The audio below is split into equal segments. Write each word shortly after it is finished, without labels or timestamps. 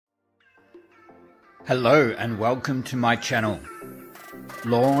Hello and welcome to my channel,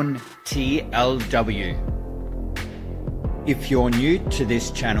 Lawn TLW. If you're new to this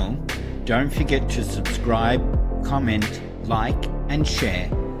channel, don't forget to subscribe, comment, like and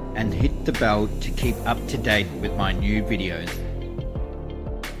share, and hit the bell to keep up to date with my new videos.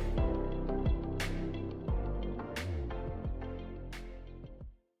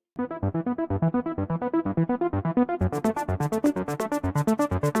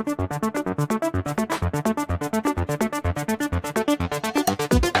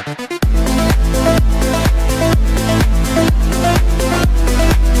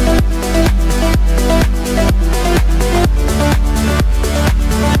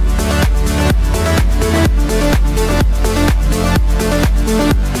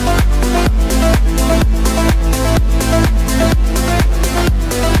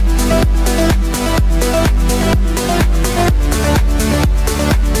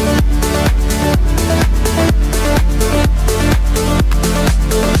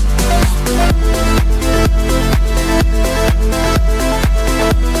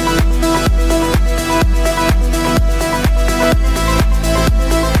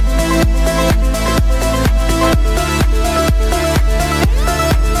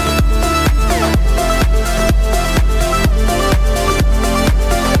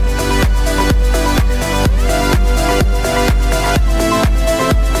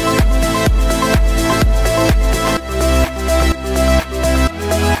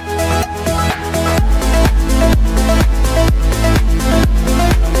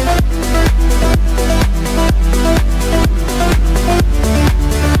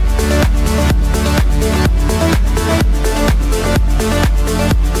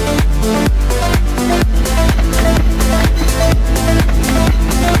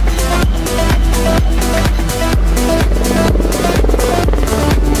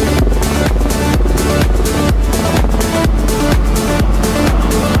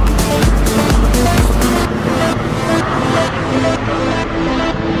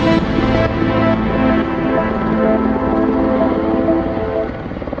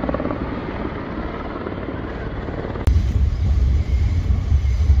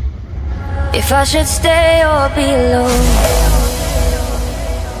 If I should stay or be alone,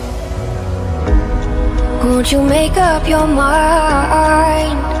 won't you make up your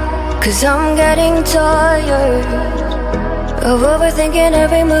mind? 'Cause I'm getting tired of overthinking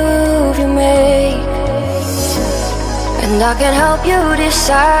every move you make, and I can help you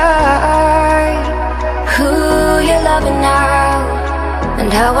decide who you're loving now,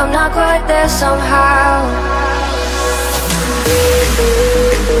 and how I'm not quite there somehow.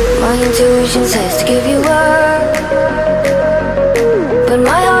 My intuition says to give you up, but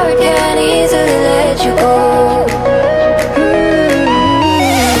my heart can't easily let you go.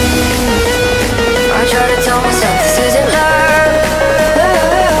 I try to tell myself this isn't love,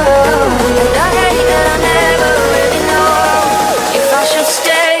 and I hate that I never really know if I should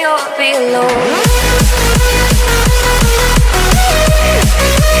stay or be alone.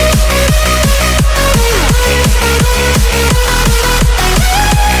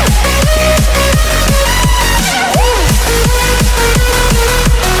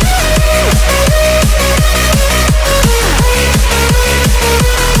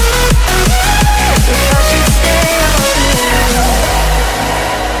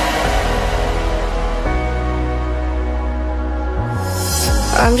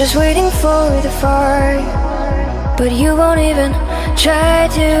 I'm just waiting for the fire, but you won't even try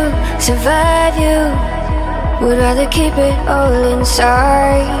to survive. You would rather keep it all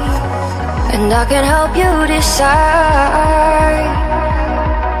inside, and I can help you decide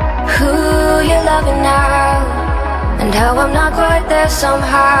who you're loving now, and how I'm not quite there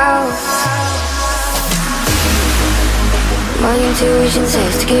somehow. My intuition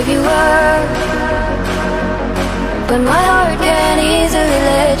says to give you up, but my heart can't easily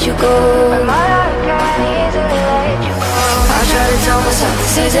let you go. I try to tell myself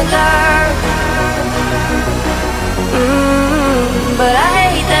this isn't love, but I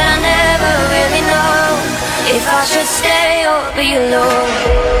hate that I never really know if I should stay or be alone.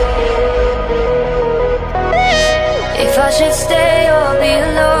 If I should stay or be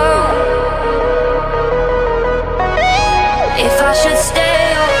alone. If I should stay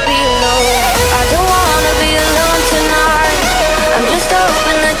or be alone. I don't wanna be alone tonight. I'm just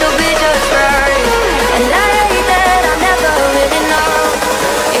hoping that you'll be just right, and I hate that I never really know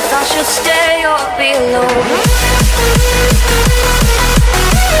if I should stay or be alone.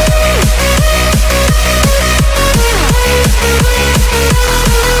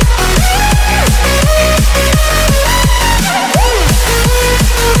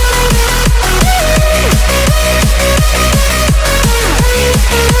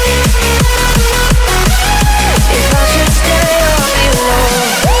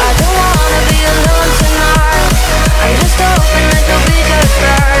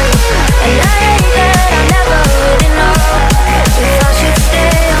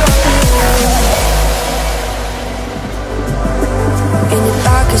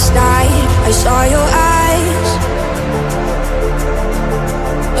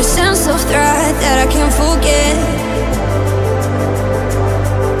 forget.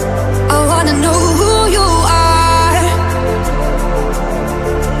 I wanna know who you are.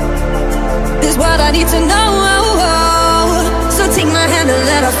 This what I need to know. So take my hand and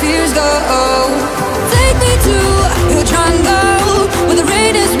let our fears go. Take me to your jungle, where the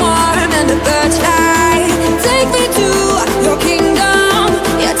rain is warm and the birds fly. Take me to your kingdom.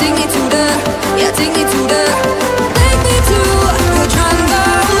 Yeah, take me to the, yeah, take me to the. Take me to your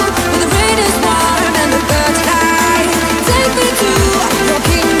jungle, where the rain is warm and the birds fly. Take me to your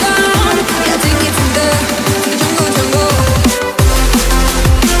kingdom. Yeah, take me to the jungle, jungle.